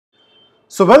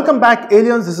So welcome back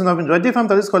aliens, this is Navin Reddy from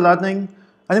Telusko Learning,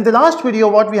 and in the last video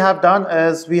what we have done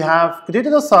is we have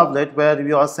created a servlet where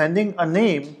we are sending a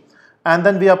name and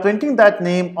then we are printing that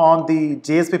name on the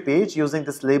JSP page using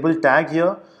this label tag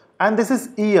here, and this is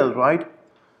EL, right?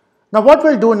 Now what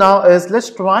we'll do now is let's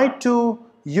try to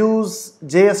use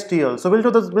JSTL. So we'll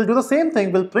do the same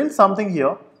thing, we'll print something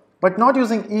here but not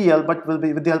using EL but will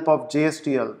be with the help of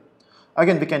JSTL.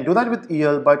 Again, we can do that with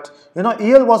EL, but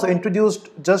EL was introduced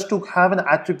just to have an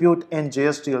attribute in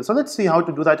JSTL. So let's see how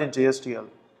to do that in JSTL.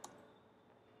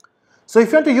 So if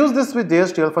you want to use this with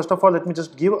JSTL, first of all, let me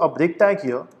just give a break tag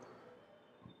here.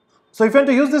 So if you want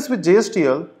to use this with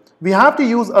JSTL, we have to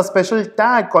use a special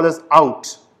tag called as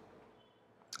out.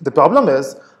 The problem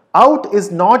is, out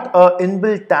is not an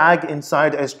inbuilt tag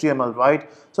inside HTML, right?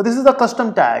 So this is a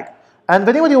custom tag. And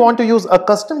whenever you want to use a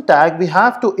custom tag, we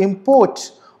have to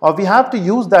import or we have to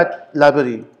use that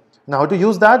library. Now to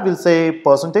use that, we'll say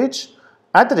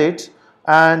 %,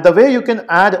 and the way you can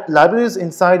add libraries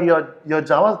inside your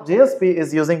Java JSP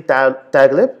is using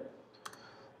Taglib.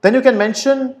 Then you can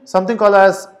mention something called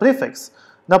as prefix.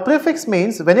 Now prefix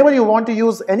means whenever you want to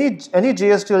use any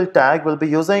JSTL tag, we'll be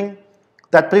using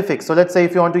that prefix. So let's say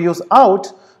if you want to use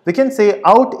out, we can say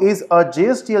out is a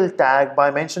JSTL tag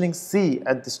by mentioning C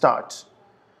at the start.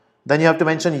 Then you have to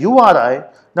mention URI.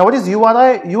 Now what is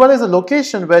URI? URI is a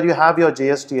location where you have your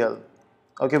JSTL.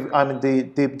 Okay, I mean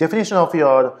the definition of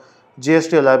your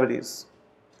JSTL libraries.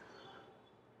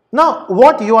 Now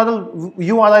what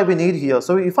URI we need here?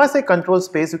 So if I say control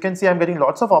space, you can see I'm getting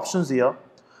lots of options here.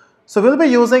 So we'll be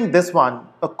using this one,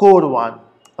 a core one.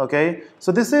 Okay,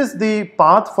 so this is the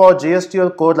path for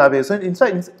JSTL core library. So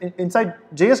inside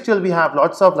JSTL we have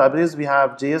lots of libraries. We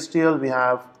have JSTL, we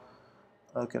have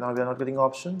okay, now we are not getting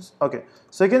options. Okay,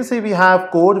 so you can see we have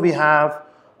code, we have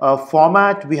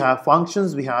format, we have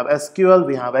functions, we have SQL,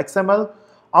 we have XML,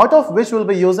 out of which we'll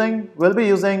be using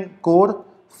code,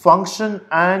 function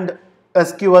and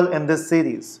SQL in this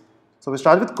series. So we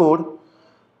start with code.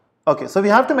 Okay, so we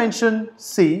have to mention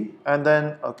C and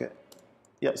then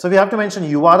so we have to mention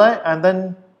URI and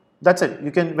then that's it.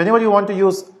 You can, whenever you want to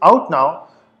use out now,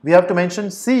 we have to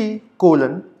mention C :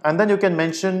 and then you can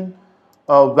mention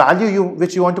value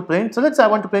which you want to print. So let's say I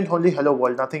want to print only hello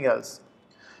world, nothing else.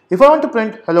 If I want to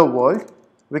print hello world,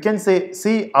 we can say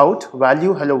C out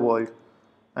value hello world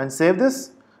and save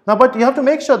this. Now but you have to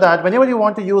make sure that whenever you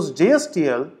want to use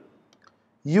JSTL,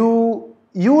 you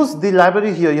use the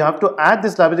library here. You have to add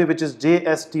this library which is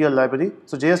JSTL library.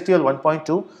 So JSTL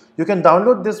 1.2. You can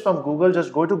download this from Google.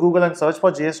 Just go to Google and search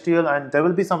for JSTL and there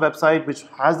will be some website which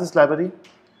has this library.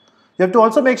 You have to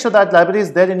also make sure that library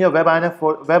is there in your web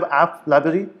app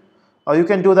library. Or you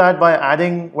can do that by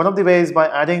adding, one of the ways by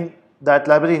adding that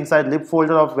library inside lib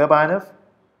folder of web-inf.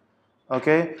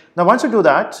 Okay. Now once you do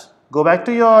that, go back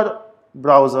to your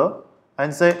browser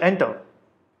and say enter.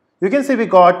 You can see we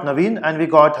got Naveen and we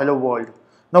got hello world.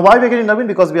 Now why we are getting Naveen?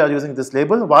 Because we are using this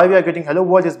label. Why we are getting hello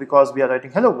world is because we are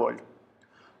writing hello world.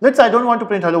 Let's say I don't want to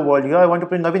print hello world here. I want to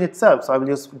print Naveen itself. So I will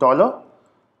use $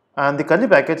 and the curly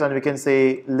brackets and we can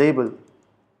say label.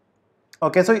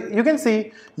 Okay, so you can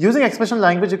see using expression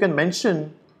language we can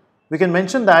mention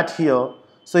that here.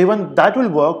 So even that will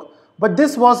work, but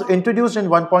this was introduced in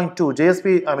 1.2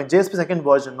 JSP second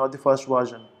version, not the first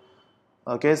version.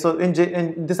 Okay, so in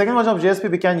the second version of JSP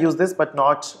we can use this but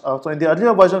not, so in the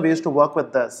earlier version we used to work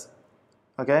with this.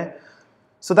 Okay,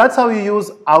 so that's how you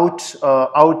use out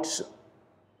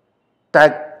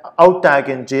tag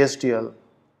in JSTL.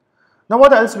 Now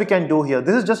what else we can do here?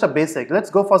 This is just a basic. Let's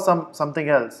go for something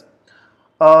else.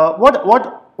 What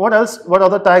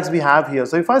other tags we have here?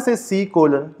 So if I say C :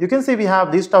 you can see we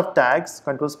have list of tags,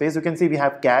 control space. You can see we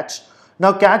have catch.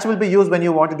 Now catch will be used when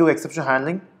you want to do exception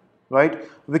handling, right?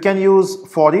 We can use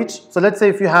forEach. So let's say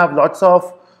if you have lots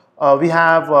of we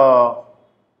have a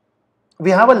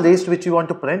list which you want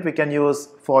to print, we can use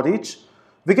forEach.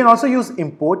 We can also use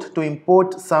import to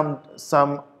import some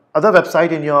other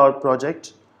website in your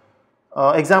project.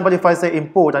 Example, if I say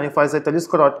import and if I say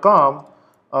telusko.com,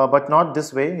 but not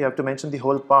this way, you have to mention the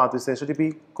whole path. We say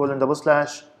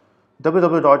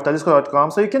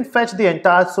http://www.telusko.com. So you can fetch the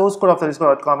entire source code of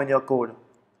telusko.com in your code.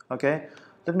 Okay,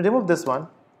 let me remove this one.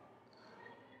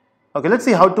 Okay, let's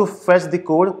see how to fetch the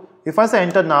code. If I say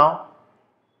enter now,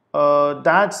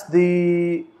 that's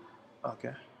the,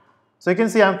 okay. So you can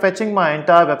see I'm fetching my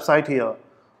entire website here.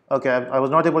 Okay, I was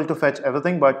not able to fetch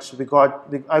everything, but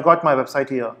I got my website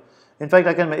here. In fact,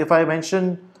 I can, if I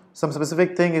mention some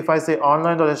specific thing, if I say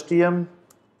online.htm,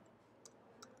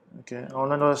 okay,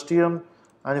 online.htm,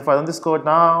 and if I run this code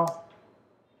now,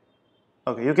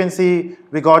 Okay, you can see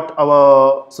we got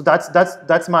our, so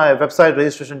that's my website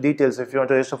registration details if you want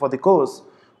to register for the course,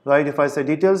 right? If I say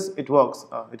details, it works.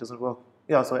 It doesn't work.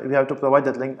 Yeah, so we have to provide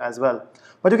that link as well.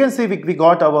 But you can see we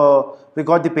got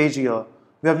the page here.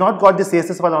 We have not got the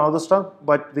CSS file and all the stuff,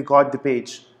 but we got the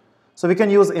page. So we can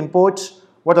use import.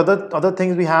 What other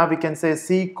things we have? We can say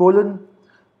C colon.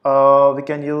 We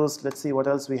can use, let's see what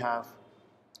else we have.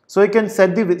 So you can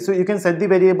set the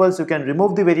variables, you can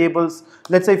remove the variables.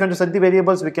 Let's say if you want to set the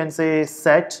variables, we can say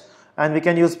set, and we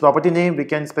can use property name. We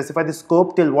can specify the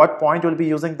scope till what point we'll be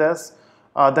using this.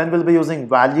 Then we'll be using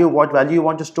value, what value you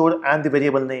want to store, and the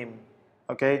variable name.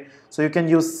 Okay, so you can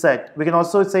use set. We can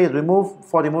also say remove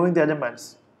for removing the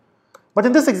elements. But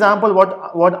in this example,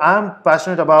 what I'm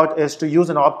passionate about is to use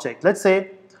an object. Let's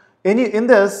say in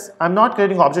this, I'm not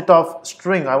creating object of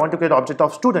string. I want to create object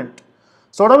of student.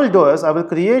 So what I will do is I will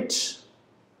create,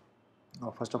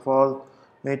 first of all,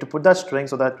 we need to put that string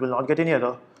so that we'll not get any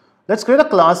error. Let's create a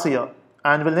class here,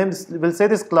 and we'll say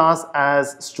this class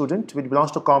as student, which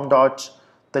belongs to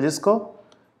com.telusko.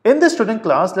 In this student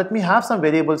class, let me have some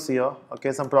variables here,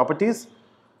 okay, some properties.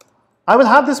 I will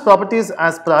have these properties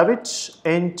as private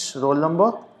int roll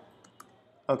number,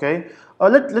 okay.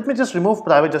 Let me just remove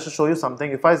private just to show you something.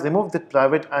 If I remove the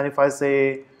private and if I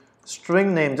say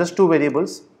string name, just two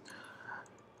variables,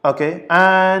 okay,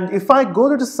 and if I go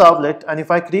to the servlet and if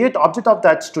I create object of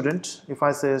that student, if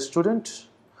I say student,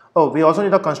 we also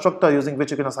need a constructor using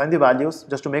which you can assign the values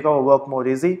just to make our work more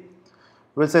easy.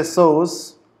 We'll say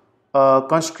source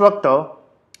constructor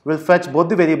will fetch both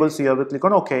the variables here. We'll click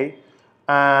on OK,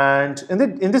 and in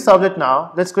the servlet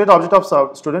now, let's create object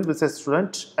of student. We'll say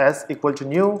student s equal to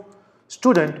new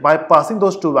student by passing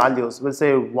those two values. We'll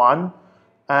say 1,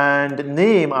 and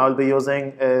name I will be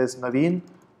using is Naveen.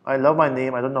 I love my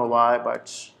name, I don't know why, but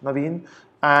Naveen.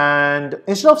 And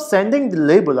instead of sending the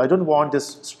label, I don't want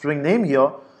this string name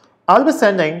here, I'll be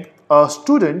sending a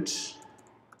student.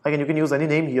 Again, you can use any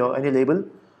name here, any label.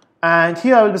 And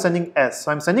here I will be sending S.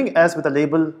 So I'm sending S with a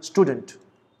label student.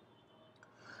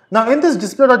 Now in this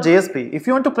display.jsp, if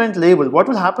you want to print label, what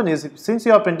will happen is, since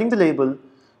you are printing the label,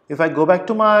 if I go back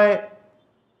to my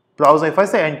browser, if I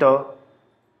say enter,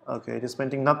 okay, it is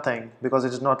printing nothing because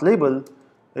it is not label.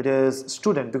 It is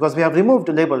student because we have removed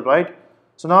the label, right?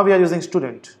 So now we are using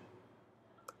student.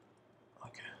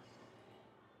 Okay.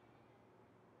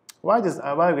 Why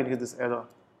are we getting this error?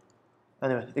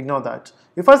 Anyway, ignore that.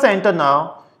 If I say enter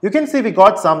now, you can see we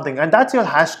got something, and that's your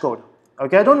hash code.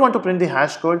 Okay, I don't want to print the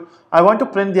hash code. I want to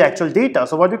print the actual data.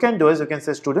 So what you can do is you can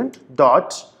say student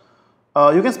dot.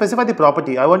 You can specify the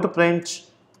property. I want to print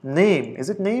name. Is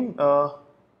it name?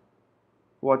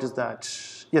 What is that?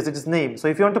 Yes, it is name. So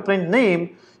if you want to print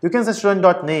name, you can say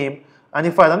student.name, and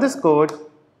if I run this code,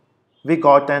 we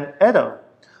got an error.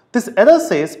 This error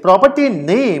says property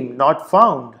name not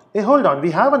found. Hey, hold on,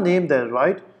 we have a name there,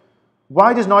 right?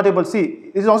 Why it is not able?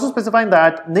 See, it is also specifying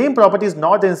that name property is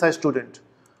not inside student.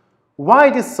 Why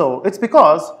it is so? It's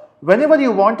because whenever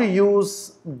you want to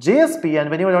use JSP and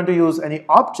whenever you want to use any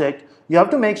object, you have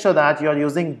to make sure that you are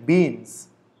using beans.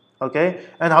 Okay,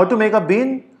 and how to make a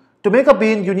bean? To make a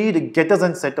bean, you need getters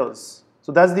and setters.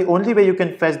 So that's the only way you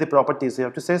can fetch the properties. You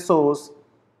have to say source,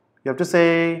 you have to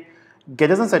say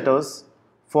getters and setters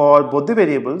for both the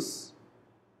variables.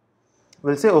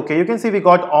 We'll say okay. You can see we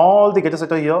got all the getter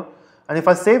setter here. And if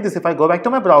I save this, if I go back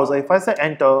to my browser, if I say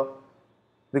enter,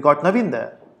 we got Naveen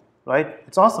there, right?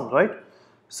 It's awesome, right?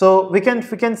 So we can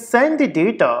send the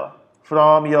data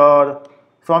from your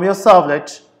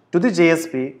servlet to the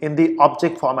JSP in the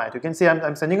object format. You can see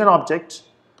I'm sending an object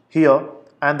here,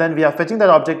 and then we are fetching that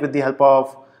object with the help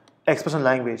of expression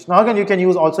language. Now again, you can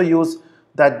also use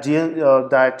that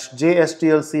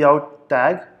JSTL cout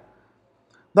tag.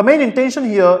 The main intention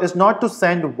here is not to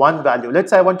send one value.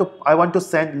 Let's say I want to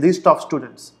send list of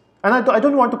students, and I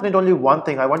don't want to print only one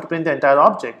thing. I want to print the entire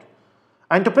object.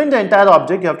 And to print the entire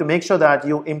object, you have to make sure that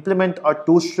you implement a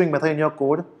toString method in your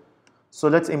code. So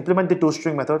let's implement the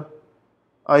toString method.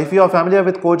 If you are familiar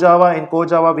with CodeJava, in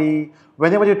CodeJava,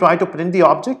 whenever you try to print the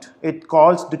object, it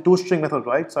calls the toString method,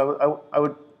 right? So I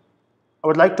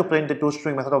would like to print the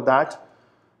toString method of that,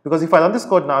 because if I run this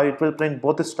code now, it will print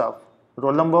both the stuff,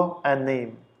 roll number and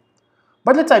name.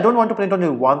 But let's say I don't want to print only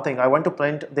one thing. I want to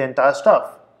print the entire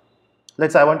stuff.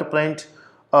 Let's say I want to print.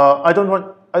 I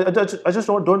just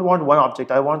don't want one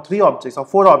object. I want 3 objects or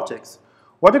 4 objects.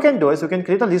 What you can do is you can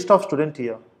create a list of student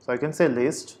here. So I can say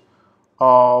list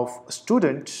of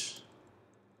student,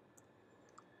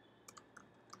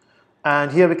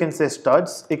 and here we can say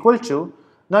studs equal to.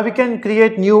 Now we can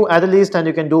create new array list and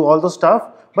you can do all the stuff.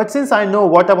 But since I know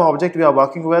what type of object we are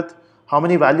working with, how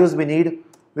many values we need,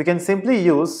 we can simply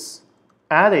use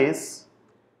arrays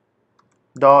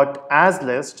dot as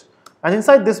list, and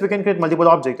inside this we can create multiple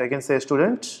objects. I can say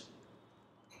student,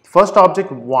 first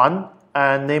object 1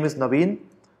 and name is Naveen.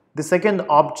 The second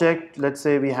object, let's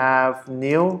say we have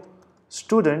new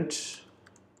student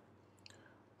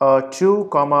 2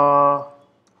 comma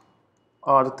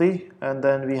Arti, and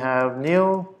then we have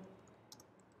new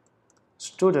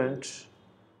student,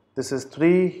 this is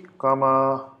 3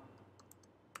 comma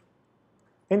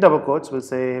in double quotes we'll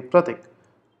say Pratik.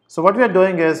 So what we are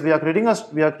doing is we are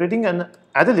creating an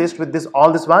array list with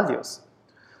all these values.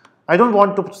 I don't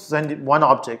want to send one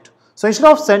object. So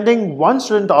instead of sending one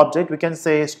student object, we can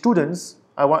say students.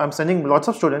 I'm sending lots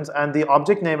of students, and the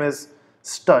object name is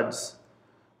studs.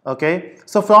 Okay.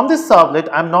 So from this servlet,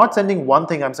 I'm not sending one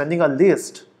thing. I'm sending a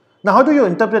list. Now, how do you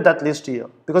interpret that list here?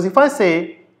 Because if I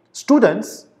say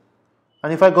students,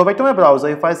 and if I go back to my browser,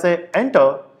 if I say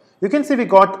enter, you can see we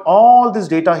got all this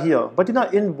data here. But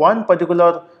in one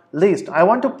particular list, I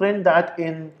want to print that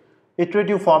in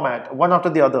iterative format, one after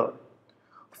the other.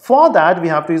 For that, we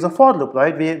have to use a for loop,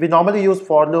 right? We normally use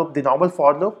for loop, the normal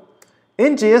for loop.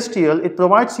 In JSTL, it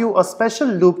provides you a special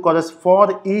loop called as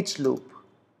forEach loop.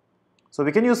 So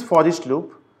we can use forEach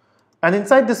loop. And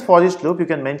inside this forEach loop, you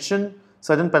can mention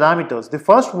certain parameters. The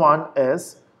first one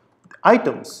is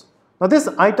items. Now this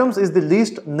items is the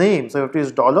list name. So you have to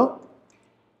use $.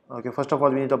 Okay, first of all,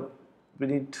 we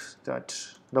need that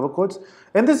double quotes.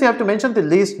 In this, you have to mention the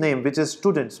list name, which is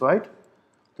students, right?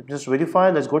 Just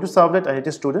verify, let's go to servlet, and it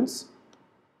is students.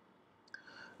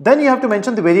 Then you have to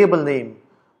mention the variable name.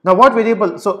 Now what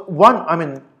variable, so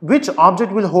which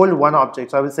object will hold one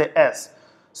object? So I will say S.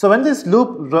 So when this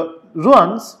loop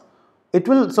runs, it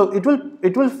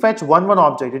will fetch one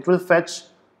object. It will fetch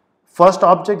first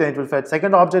object, then it will fetch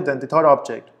second object, then the third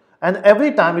object. And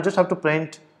every time you just have to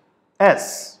print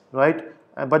S, right?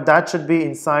 But that should be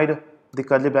inside the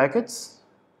curly brackets.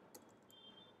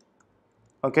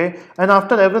 Okay, and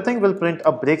after everything we'll print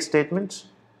a break statement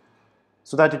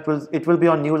so that it will be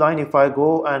on new line. If I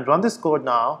go and run this code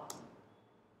now,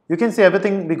 you can see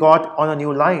everything we got on a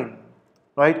new line,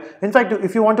 right? In fact,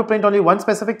 if you want to print only one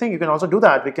specific thing, you can also do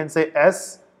that. We can say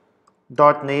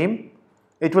s.name.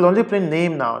 It will only print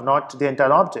name now, not the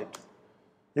entire object.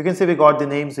 You can see we got the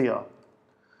names here.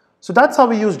 So that's how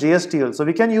we use JSTL. So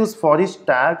we can use forEach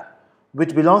tag,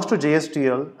 which belongs to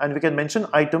JSTL, and we can mention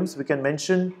items, we can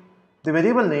mention the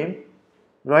variable name,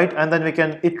 right? And then we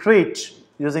can iterate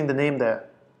using the name there.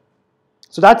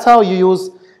 So that's how you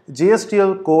use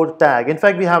JSTL code tag. In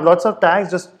fact, we have lots of tags.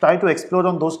 Just try to explore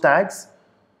on those tags.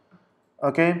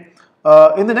 Okay.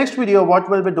 In the next video, what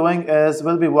we'll be doing is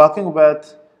we'll be working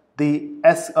with the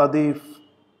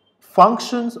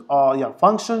functions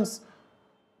functions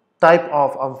type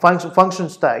of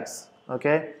functions tags.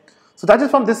 Okay. So that is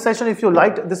from this session. If you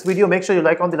liked this video, make sure you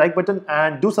like on the like button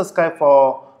and do subscribe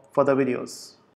for further videos.